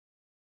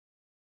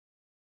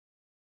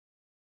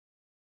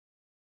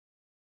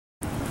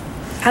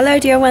Hello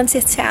dear ones,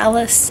 it's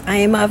Alice. I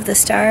am of the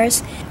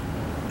stars.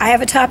 I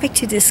have a topic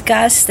to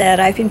discuss that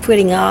I've been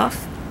putting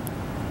off.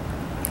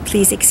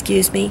 Please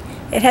excuse me.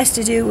 It has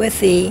to do with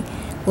the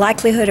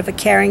likelihood of a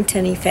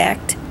Carrington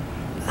effect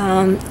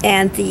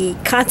and the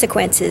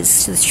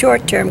consequences, the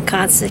short-term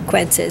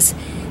consequences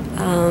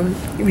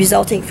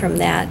resulting from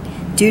that,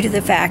 due to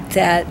the fact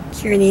that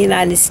here in the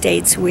United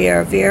States we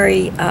are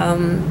very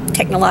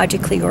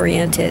technologically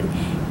oriented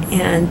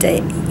and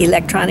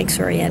electronics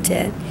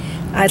oriented.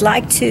 I'd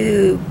like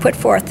to put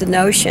forth the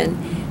notion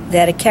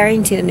that a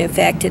Carrington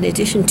effect, in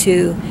addition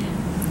to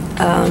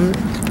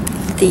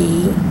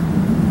the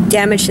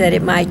damage that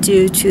it might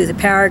do to the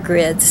power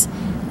grids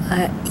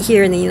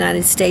here in the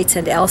United States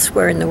and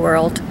elsewhere in the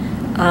world,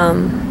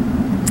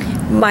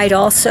 might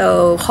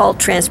also halt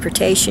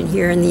transportation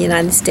here in the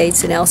United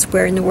States and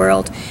elsewhere in the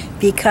world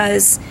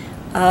because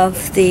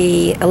of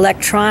the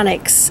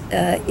electronics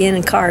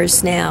in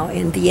cars now,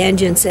 in the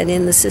engines and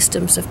in the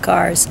systems of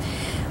cars.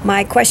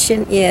 My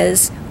question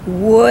is,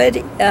 would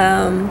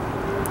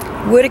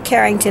a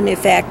Carrington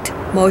effect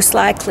most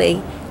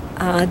likely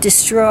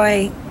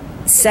destroy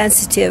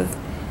sensitive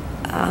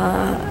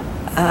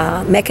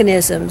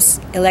mechanisms,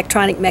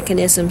 electronic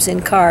mechanisms in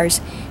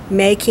cars,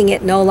 making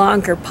it no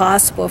longer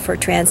possible for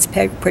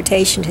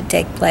transportation to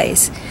take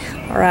place?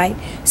 All right.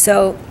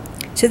 So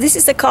this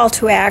is a call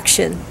to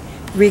action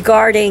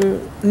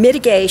regarding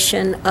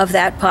mitigation of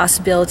that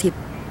possibility.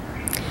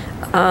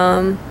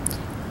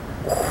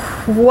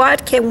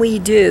 What can we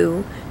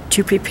do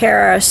to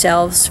prepare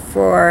ourselves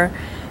for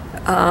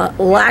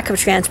lack of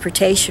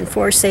transportation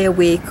for, say, a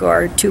week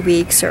or 2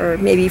 weeks or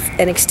maybe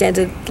an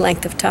extended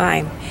length of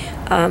time?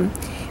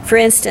 For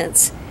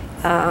instance,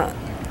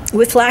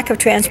 with lack of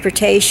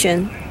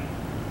transportation,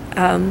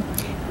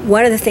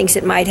 one of the things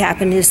that might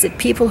happen is that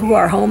people who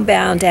are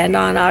homebound and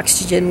on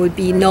oxygen would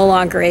be no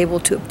longer able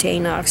to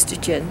obtain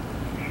oxygen.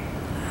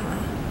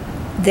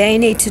 They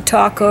need to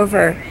talk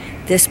over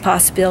this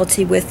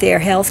possibility with their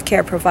health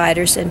care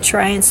providers and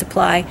try and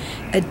supply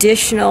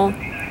additional,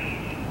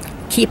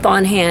 keep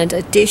on hand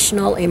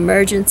additional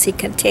emergency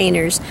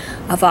containers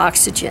of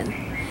oxygen.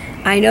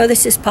 I know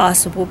this is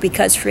possible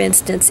because, for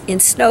instance, in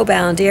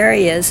snowbound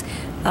areas,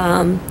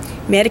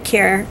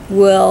 Medicare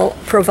will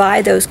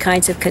provide those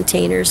kinds of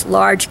containers,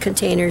 large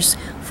containers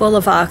full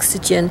of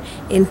oxygen,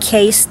 in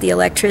case the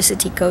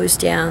electricity goes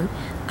down.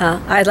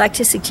 I'd like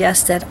to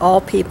suggest that all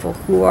people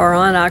who are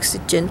on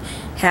oxygen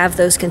have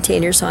those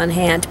containers on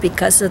hand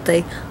because of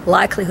the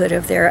likelihood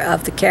of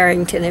the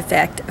Carrington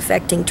effect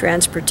affecting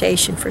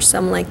transportation for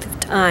some length of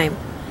time.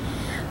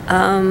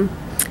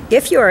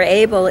 If you are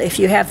able, if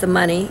you have the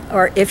money,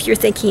 or if you're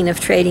thinking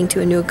of trading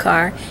to a new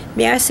car,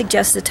 may I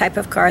suggest the type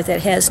of car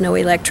that has no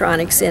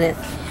electronics in it?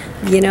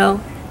 You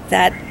know,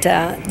 that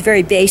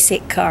very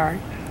basic car.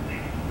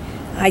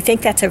 I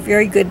think that's a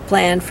very good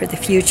plan for the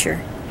future.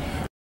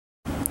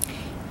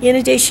 In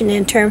addition,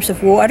 in terms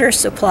of water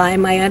supply,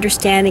 my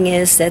understanding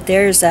is that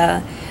there's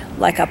a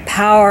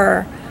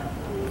power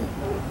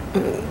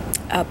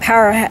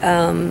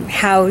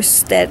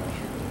house that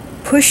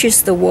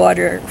pushes the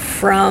water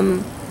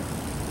from,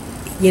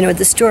 you know,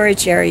 the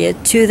storage area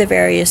to the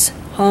various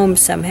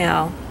homes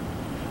somehow.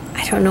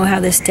 I don't know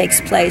how this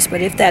takes place, but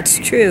if that's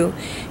true,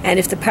 and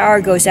if the power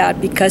goes out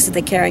because of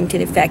the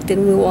Carrington effect,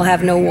 then we will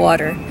have no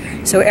water.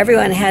 So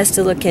everyone has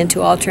to look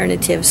into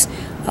alternatives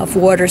of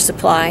water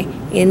supply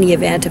in the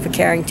event of a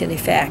Carrington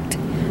effect.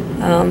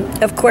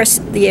 Of course,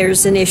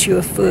 there's an issue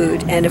of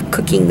food and of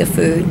cooking the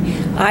food.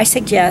 I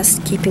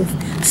suggest keeping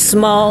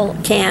small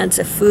cans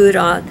of food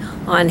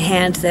on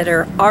hand that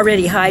are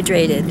already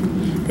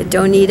hydrated, that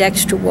don't need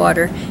extra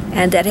water,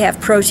 and that have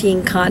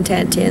protein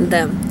content in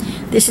them.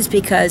 This is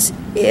because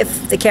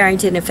if the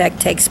Carrington effect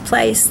takes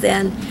place,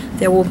 then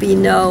there will be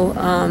no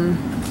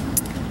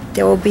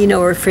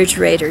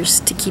refrigerators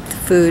to keep the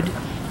food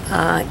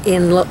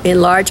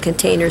in large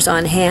containers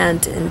on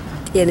hand, and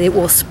it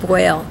will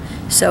spoil.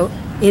 So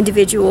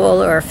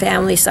individual or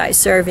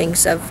family-sized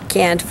servings of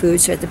canned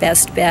foods are the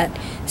best bet.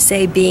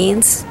 Say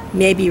beans,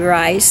 maybe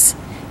rice,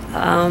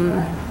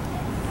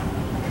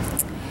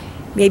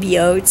 maybe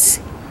oats.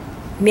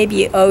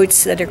 Maybe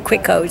oats that are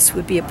quick oats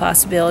would be a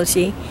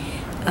possibility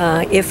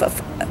if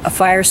a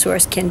fire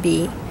source can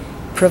be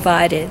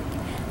provided.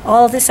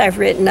 All of this I've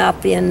written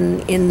up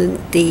in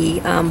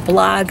the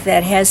blog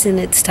that has in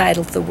its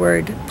title the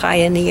word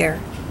pioneer,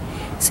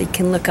 so you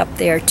can look up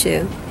there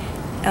too.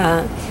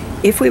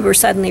 If we were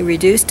suddenly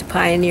reduced to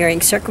pioneering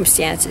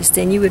circumstances,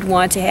 then you would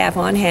want to have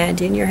on hand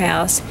in your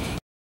house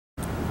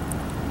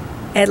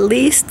at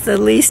least the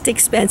least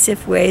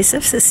expensive ways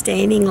of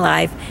sustaining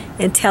life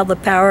until the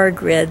power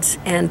grids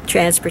and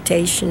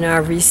transportation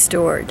are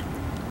restored.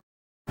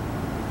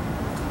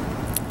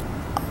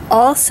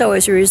 Also,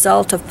 as a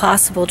result of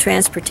possible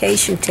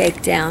transportation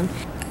takedown,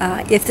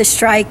 if the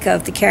strike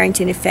of the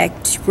Carrington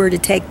effect were to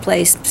take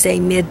place, say,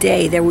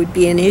 midday, there would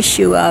be an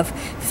issue of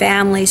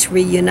families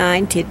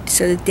reunited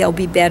so that they'll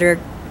be better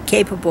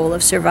capable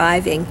of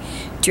surviving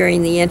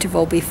during the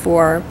interval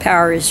before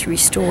power is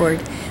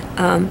restored.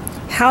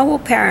 How will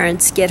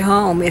parents get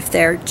home if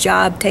their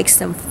job takes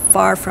them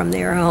far from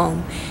their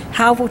home?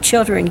 How will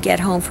children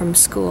get home from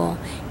school?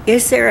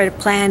 Is there a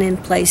plan in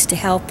place to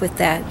help with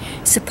that?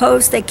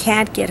 Suppose they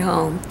can't get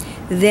home.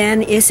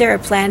 Then is there a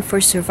plan for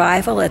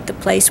survival at the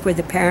place where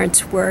the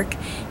parents work?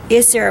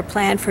 Is there a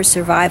plan for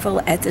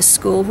survival at the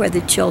school where the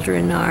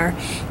children are?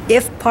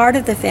 If part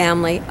of the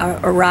family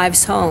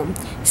arrives home,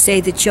 say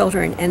the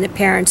children, and the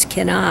parents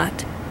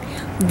cannot,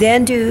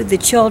 then do the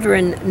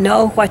children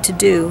know what to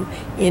do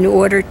in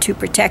order to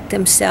protect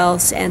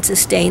themselves and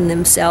sustain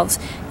themselves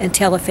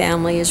until a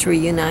family is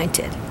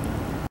reunited?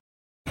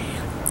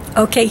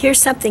 Okay,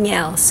 here's something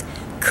else.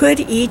 Could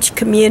each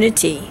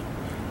community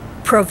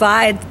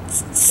provide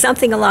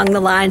something along the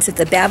lines of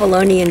the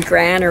Babylonian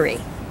granary,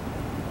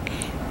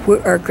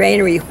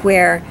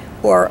 where,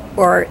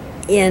 or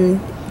in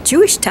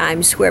Jewish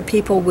times, where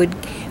people would,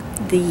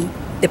 the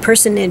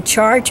person in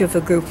charge of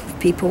a group of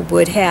people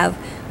would have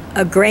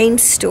a grain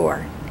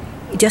store,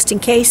 just in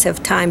case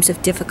of times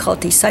of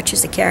difficulty such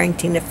as the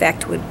Carrington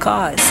Effect would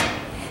cause.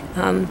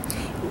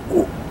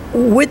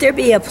 Would there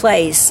be a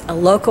place, a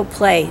local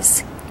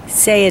place,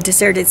 say a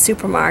deserted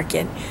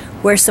supermarket,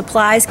 where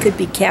supplies could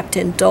be kept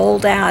and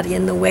doled out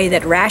in the way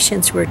that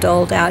rations were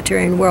doled out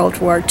during World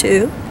War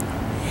II?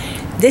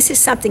 This is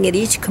something that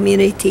each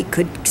community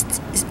could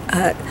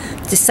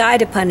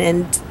decide upon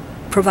and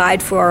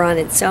provide for on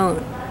its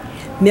own.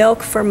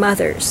 Milk for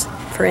mothers,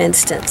 for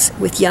instance,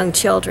 with young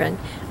children,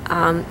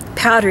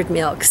 powdered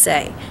milk,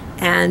 say,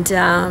 and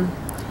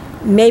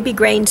maybe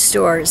grain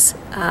stores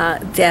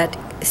that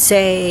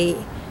say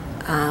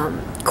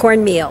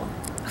cornmeal,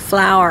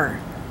 flour,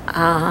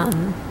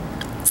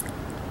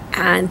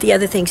 and the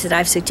other things that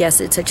I've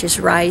suggested, such as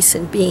rice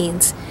and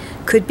beans,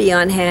 could be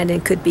on hand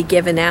and could be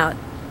given out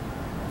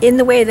in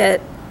the way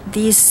that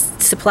these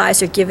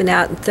supplies are given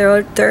out in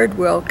third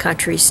world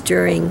countries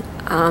during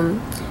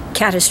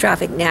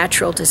catastrophic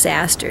natural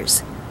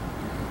disasters.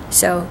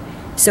 So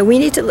we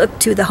need to look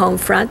to the home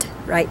front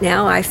right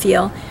now. I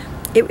feel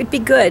it would be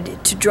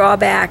good to draw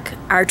back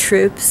our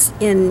troops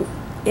in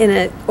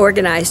an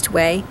organized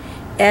way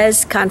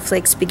as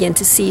conflicts begin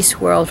to cease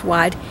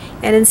worldwide,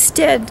 and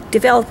instead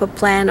develop a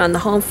plan on the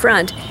home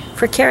front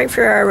for caring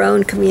for our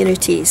own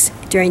communities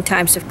during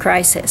times of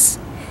crisis,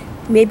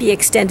 maybe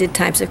extended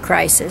times of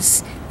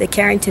crisis, the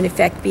Carrington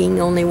Effect being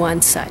only one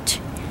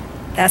such.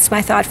 That's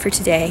my thought for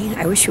today.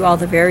 I wish you all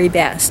the very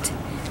best.